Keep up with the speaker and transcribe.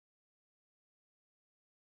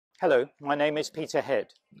Hello, my name is Peter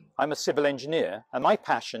Head. I'm a civil engineer and my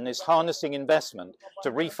passion is harnessing investment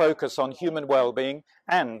to refocus on human well-being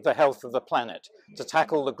and the health of the planet to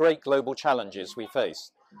tackle the great global challenges we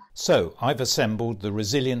face. So I've assembled the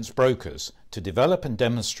Resilience Brokers to develop and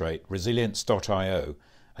demonstrate Resilience.io,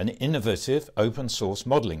 an innovative open source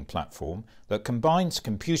modelling platform that combines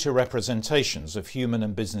computer representations of human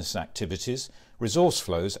and business activities, resource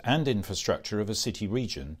flows and infrastructure of a city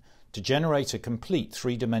region to generate a complete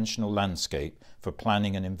three-dimensional landscape for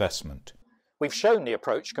planning and investment. We've shown the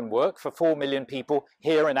approach can work for 4 million people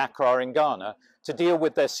here in Accra in Ghana to deal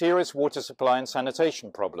with their serious water supply and sanitation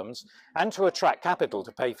problems and to attract capital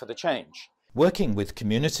to pay for the change. Working with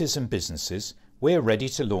communities and businesses, we're ready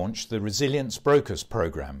to launch the Resilience Brokers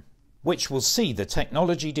programme, which will see the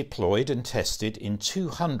technology deployed and tested in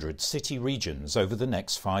 200 city regions over the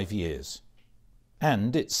next 5 years.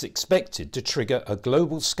 And it's expected to trigger a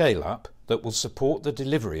global scale-up that will support the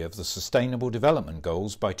delivery of the Sustainable Development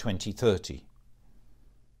Goals by 2030.